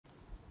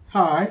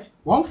Hi,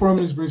 one forum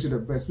news brings you the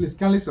best. Please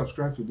kindly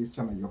subscribe to this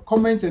channel. Your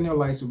comments and your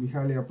likes will be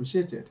highly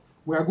appreciated.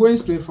 We are going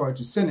straight forward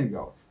to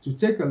Senegal to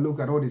take a look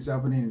at what is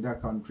happening in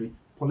that country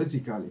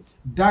politically.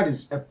 That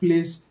is a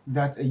place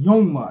that a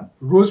young man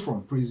rose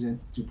from prison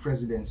to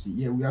presidency.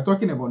 Yeah, we are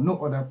talking about no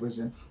other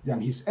person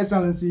than His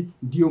Excellency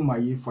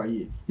Diomaye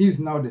Faye. He is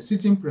now the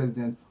sitting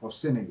president of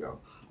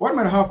Senegal. What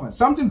might happen?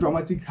 Something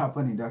dramatic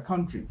happened in that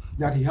country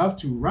that he have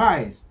to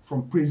rise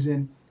from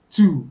prison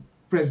to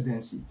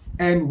presidency.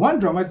 And one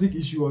dramatic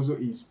issue also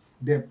is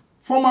the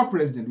former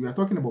president, we are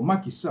talking about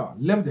Macky Sall,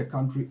 left the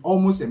country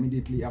almost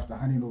immediately after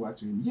handing over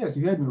to him. Yes,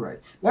 you heard me right.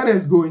 Let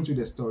us go into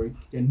the story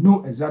and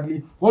know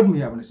exactly what may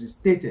have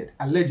necessitated,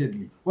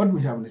 allegedly, what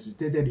may have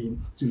necessitated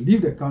him to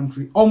leave the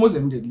country almost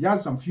immediately.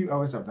 Just some few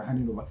hours after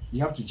handing over, he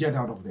have to jet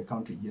out of the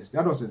country. Yes,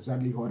 that was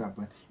exactly what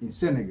happened in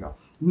Senegal.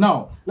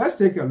 Now, let's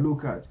take a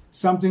look at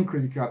something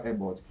critical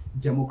about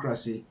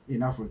democracy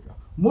in Africa.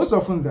 Most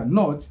often than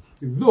not,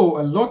 though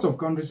a lot of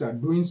countries are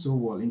doing so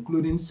well,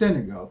 including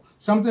Senegal,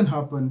 something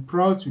happened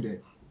prior to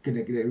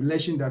the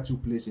election that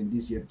took place in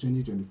this year,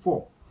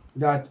 2024,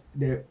 that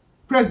the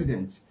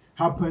president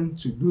happened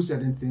to do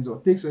certain things or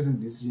take certain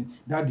decisions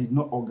that did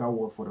not augur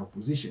well for the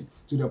opposition,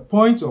 to the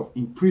point of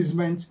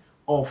imprisonment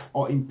of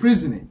or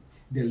imprisoning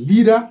the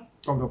leader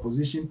of the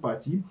opposition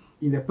party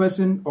in the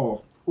person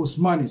of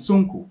Ousmane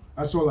Sonko,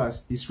 as well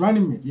as his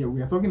running mate. Yeah,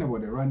 we are talking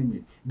about the running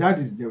mate. That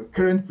is the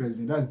current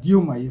president, that's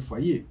Diomaye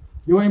Faye.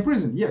 They were in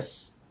prison,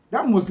 yes.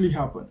 That mostly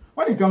happened.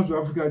 When it comes to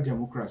African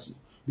democracy,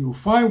 they will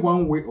find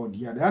one way or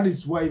the other. That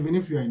is why even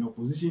if you are in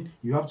opposition,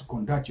 you have to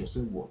conduct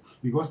yourself well.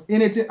 Because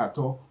anything at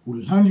all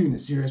will land you in a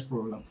serious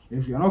problem.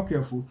 If you are not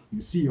careful,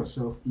 you see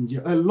yourself in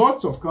jail. A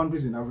lot of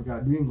countries in Africa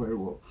are doing very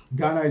well.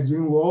 Ghana is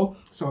doing well.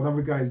 South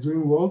Africa is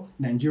doing well.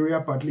 Nigeria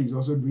partly is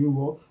also doing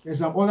well. And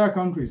some other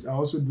countries are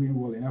also doing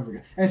well in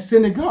Africa. And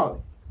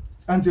Senegal,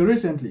 until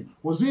recently,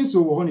 was doing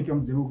so well when it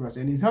comes to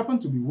democracy. And it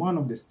happened to be one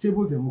of the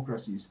stable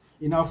democracies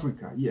in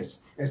Africa.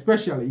 Yes,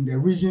 especially in the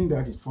region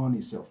that it found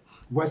itself.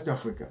 West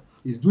Africa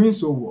is doing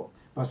so well,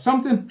 but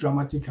something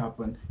dramatic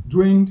happened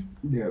during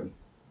the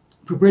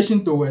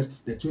preparation towards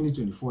the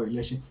 2024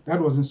 election that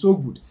wasn't so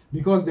good,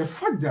 because the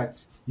fact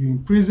that you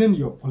imprison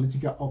your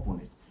political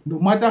opponent, no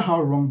matter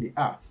how wrong they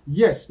are,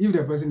 yes, if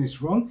the person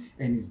is wrong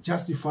and it's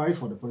justified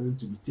for the person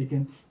to be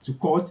taken to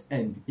court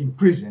and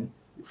imprisoned,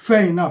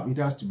 fair enough, it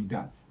has to be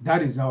done.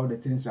 That is how the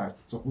things are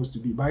supposed to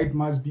be, but it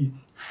must be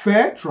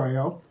fair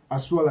trial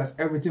as well as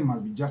everything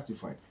must be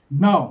justified.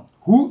 Now,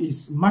 who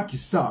is Macky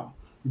Sall,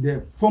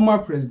 the former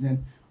president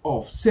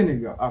of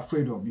Senegal,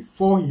 afraid of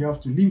before he have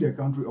to leave the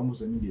country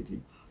almost immediately?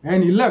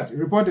 And he left,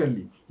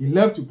 reportedly, he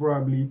left to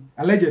probably,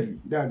 allegedly,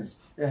 that is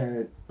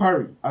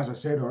Paris, as I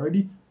said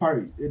already,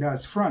 Paris,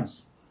 that's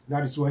France.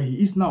 That is where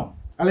he is now,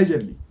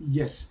 allegedly,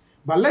 yes.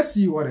 But let's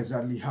see what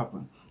exactly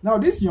happened. Now,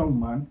 this young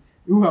man,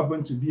 who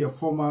happened to be a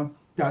former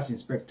tax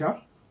inspector,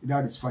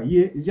 that is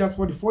Faye, is just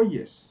 44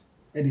 years.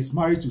 And is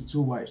married to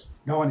 2 wives.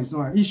 That one is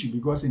not an issue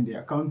because in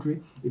their country,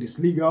 it is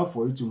legal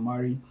for you to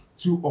marry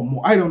 2 or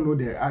more. I don't know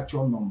the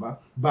actual number,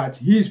 but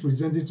he is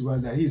presenting to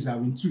us that he is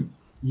having 2.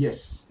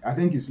 Yes, I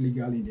think it's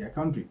legal in their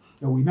country.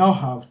 And we now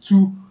have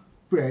 2,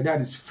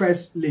 that is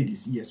first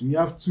ladies. Yes, we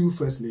have 2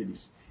 first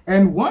ladies.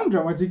 And one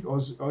dramatic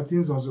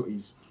thing also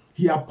is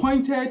he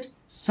appointed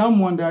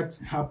someone that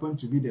happened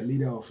to be the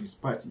leader of his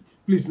party.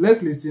 Please,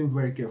 let's listen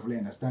very carefully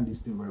and understand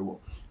this thing very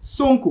well.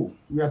 Sonko,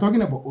 we are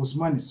talking about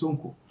Ousmane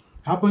Sonko,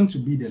 happened to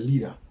be the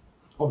leader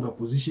of the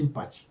opposition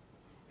party.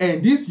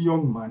 And this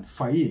young man,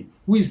 Faye,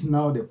 who is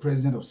now the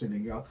president of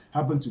Senegal,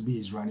 happened to be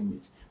his running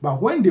mate.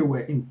 But when they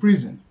were in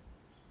prison,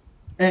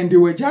 and they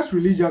were just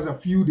released just a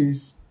few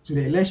days to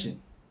the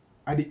election,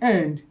 at the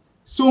end,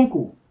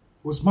 Sonko,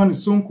 Ousmane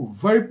Sonko,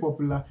 very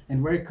popular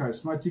and very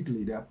charismatic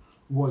leader,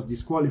 was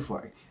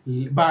disqualified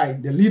by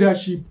the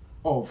leadership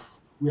of,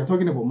 we are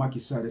talking about Macky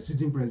Sall, the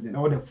sitting president,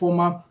 or the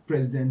former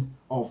president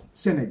of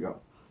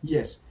Senegal.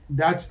 Yes,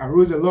 that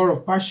arose a lot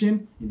of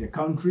passion in the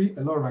country,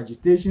 a lot of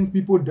agitations,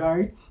 people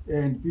died,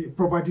 and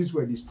properties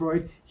were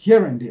destroyed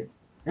here and there.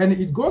 And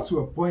it got to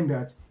a point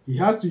that he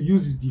has to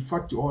use his de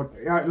facto, or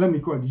let me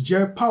call it de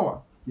jure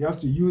power. He has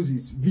to use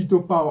his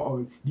veto power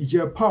or de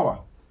jure power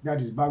that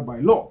is backed by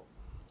law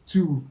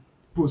to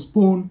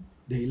postpone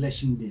the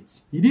election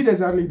date. He did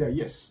exactly that,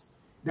 yes.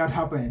 That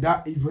happened,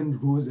 that even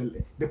rose,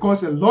 they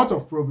caused a lot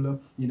of problem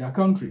in our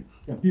country,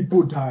 and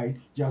people died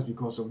just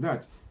because of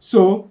that.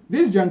 So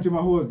this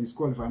gentleman who was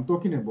disqualified, I'm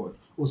talking about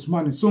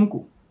Ousmane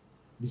Sonko,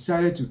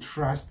 decided to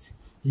trust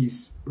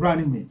his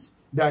running mate,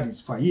 that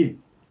is Faye,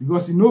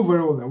 because he knows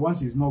very well that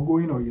once he's not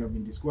going or you have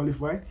been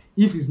disqualified,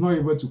 if he's not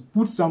able to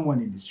put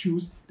someone in his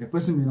shoes, the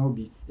person may not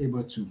be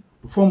able to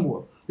perform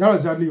well. That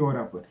was exactly what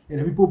happened,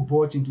 and the people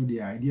bought into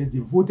their ideas. They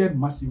voted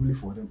massively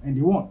for them, and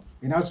they won.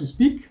 And as we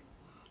speak,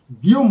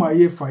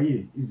 Diomaye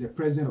Faye is the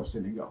president of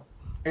Senegal,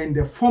 and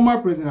the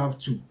former president have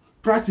to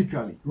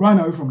practically run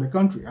away from the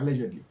country,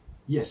 allegedly.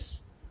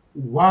 Yes.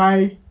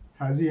 Why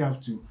has he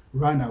have to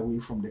run away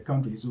from the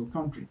country, his own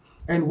country?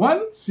 And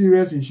one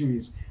serious issue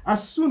is,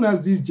 as soon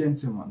as this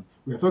gentleman,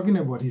 we are talking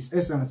about His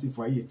Excellency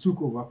Faye,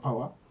 took over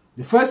power,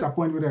 The first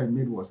appointment that he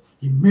made was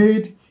he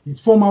made his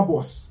former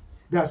boss,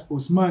 that's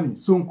Ousmane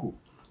Sonko,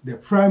 the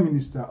Prime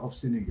Minister of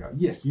Senegal.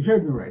 Yes, you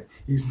heard me right.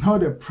 He's now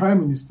the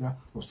Prime Minister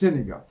of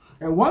Senegal.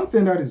 And one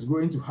thing that is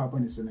going to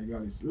happen in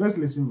Senegal is, let's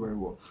listen very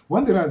well.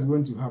 One thing that is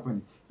going to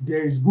happen,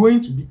 there is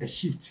going to be a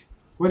shift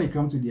when it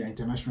comes to their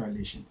international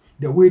relations,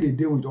 the way they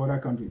deal with other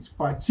countries,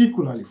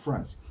 particularly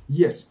France.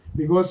 Yes,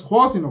 because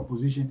whilst in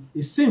opposition,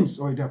 it seems,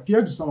 or it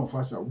appears to some of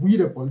us, that we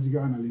the political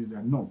analysts,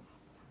 that no,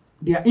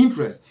 their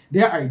interest,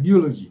 their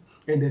ideology,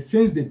 and the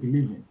things they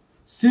believe in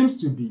seems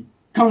to be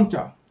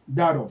counter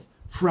that of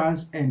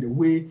France and the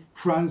way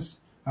France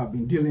have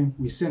been dealing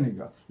with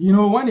Senegal. You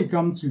know, when it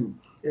comes to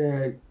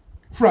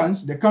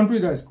France, the country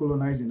that is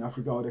colonized in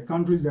Africa, or the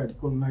countries that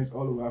colonize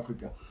all over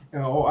Africa,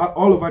 or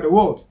all over the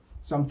world,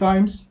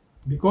 sometimes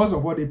because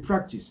of what they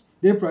practice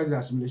the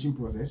assimilation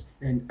process,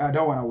 and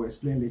that one I will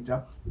explain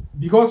later.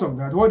 Because of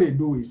that, what they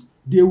do is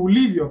they will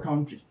leave your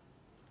country,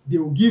 they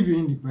will give you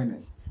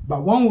independence,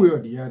 but one way or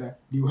the other,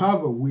 they will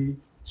have a way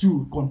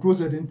to control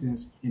certain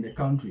things in the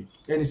country.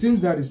 And it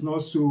seems that it's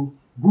not so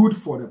good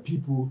for the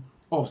people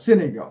of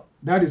Senegal.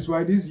 That is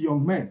why these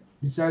young men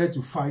decided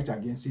to fight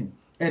against him.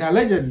 And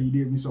allegedly,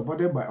 they've been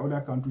supported by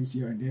other countries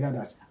here and there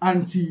that's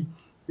anti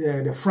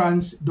the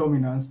France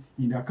dominance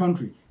in their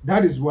country.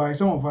 That is why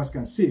some of us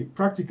can say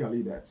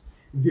practically that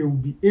they will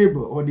be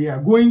able, or they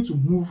are going to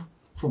move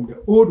from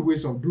the old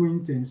ways of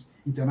doing things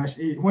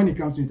internationally when it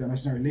comes to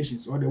international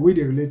relations, or the way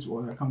they relate to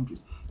other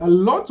countries. A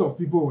lot of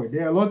people were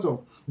there, a lot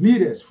of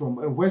leaders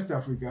from West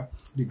Africa.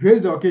 They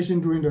graced the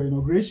occasion during the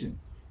inauguration,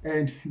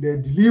 and the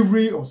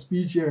delivery of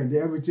speech here and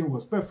there, everything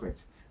was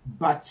perfect.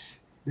 But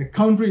the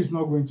country is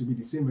not going to be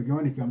the same again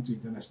when it comes to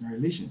international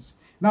relations.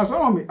 Now,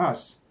 someone may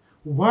ask,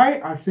 why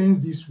are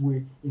things this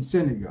way in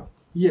Senegal?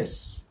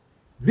 Yes,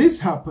 this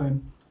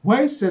happened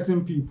when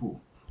certain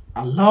people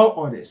allow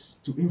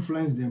others to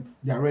influence them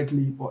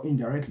directly or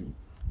indirectly.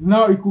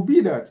 Now, it could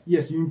be that,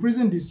 yes, you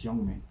imprison this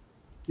young man.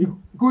 It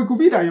could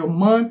be that your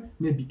man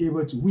may be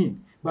able to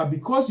win, but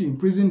because you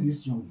imprison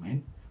this young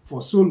man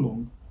for so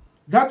long,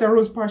 that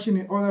arouse passion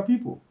in other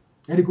people.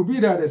 And it could be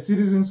that the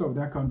citizens of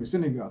that country,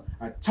 Senegal,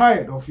 are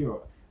tired of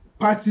your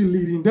party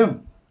leading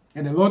them,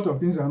 and a lot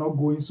of things are not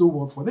going so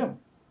well for them.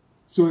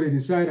 So they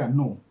decide that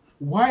no,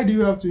 why do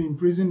you have to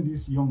imprison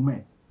these young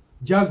men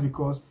just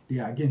because they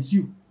are against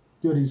you?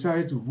 So they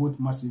decided to vote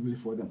massively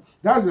for them.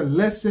 That's a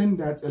lesson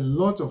that a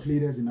lot of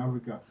leaders in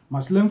Africa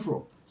must learn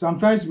from.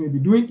 Sometimes you may be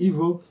doing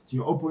evil to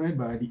your opponent,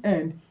 but at the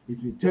end,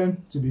 it will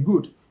turn to be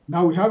good.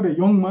 Now we have the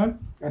young man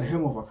at the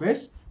helm of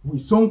affairs with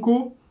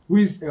Sonko, who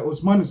is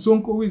Ousmane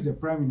Sonko, who is the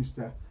Prime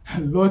Minister,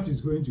 and a lot is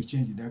going to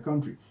change in their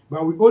country.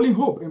 But we only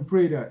hope and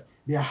pray that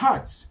their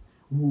hearts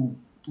will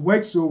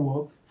work so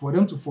well for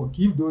them to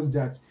forgive those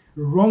that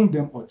wrong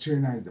them or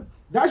tyrannize them.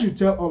 That should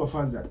tell all of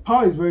us that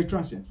power is very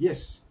transient.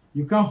 Yes,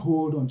 you can't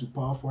hold on to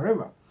power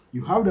forever.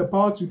 You have the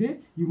power today,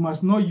 you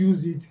must not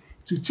use it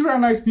to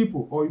tyrannize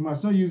people, or you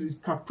must not use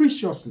it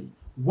capriciously.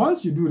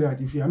 Once you do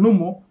that, if you are no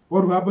more,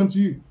 what will happen to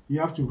you? You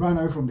have to run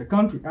away from the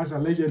country, as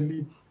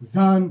allegedly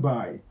done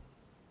by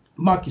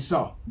Macky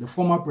Sall, the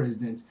former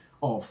president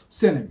of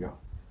Senegal.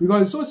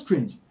 Because it's so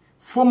strange.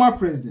 Former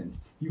president,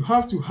 you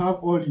have to have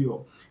all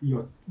your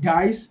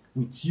guys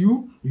with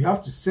you. You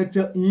have to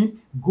settle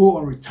in, go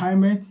on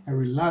retirement, and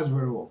relax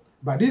very well.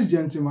 But this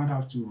gentleman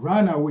have to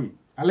run away,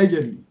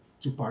 allegedly,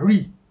 to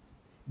Paris,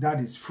 that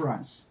is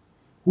France,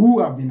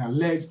 who have been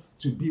alleged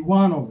to be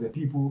one of the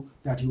people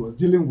that he was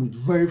dealing with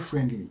very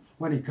friendly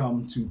when it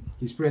comes to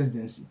his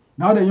presidency.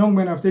 Now the young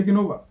men have taken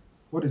over.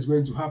 What is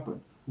going to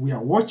happen? We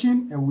are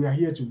watching, and we are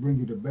here to bring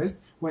you the best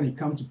when it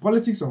comes to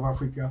politics of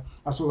Africa,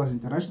 as well as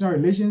international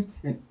relations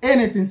and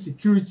anything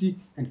security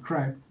and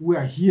crime. We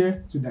are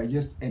here to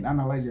digest and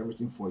analyze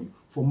everything for you.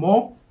 For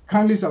more,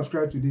 kindly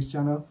subscribe to this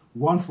channel,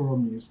 One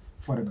Forum News,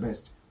 for the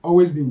best.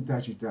 Always be in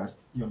touch with us.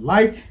 Your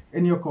like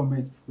and your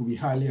comments will be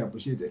highly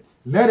appreciated.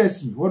 Let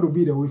us see what will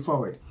be the way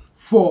forward.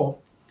 For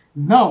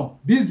now,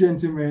 these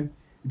gentlemen,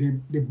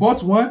 they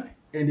bought one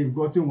and they've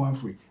gotten one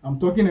free. I'm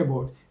talking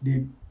about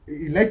they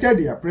elected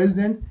their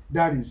president,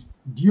 that is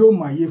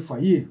Diomaye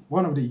Faye,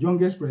 one of the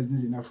youngest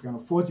presidents in Africa,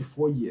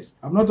 44 years.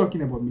 I'm not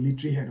talking about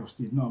military head of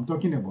state. No, I'm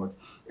talking about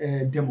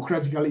a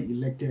democratically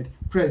elected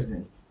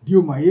president,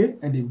 Diomaye,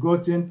 and they've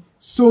gotten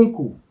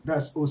Sonko,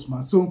 that's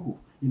Ousmane Sonko.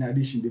 In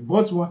addition, they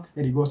bought one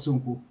and they got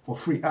Sonko for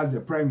free as the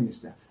prime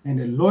minister.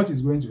 And a lot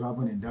is going to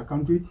happen in that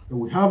country, and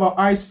we have our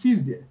eyes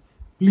fixed there.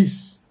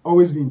 Please,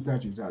 always be in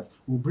touch with us.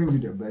 We'll bring you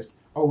the best.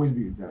 Always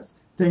be with us.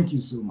 Thank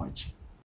you so much.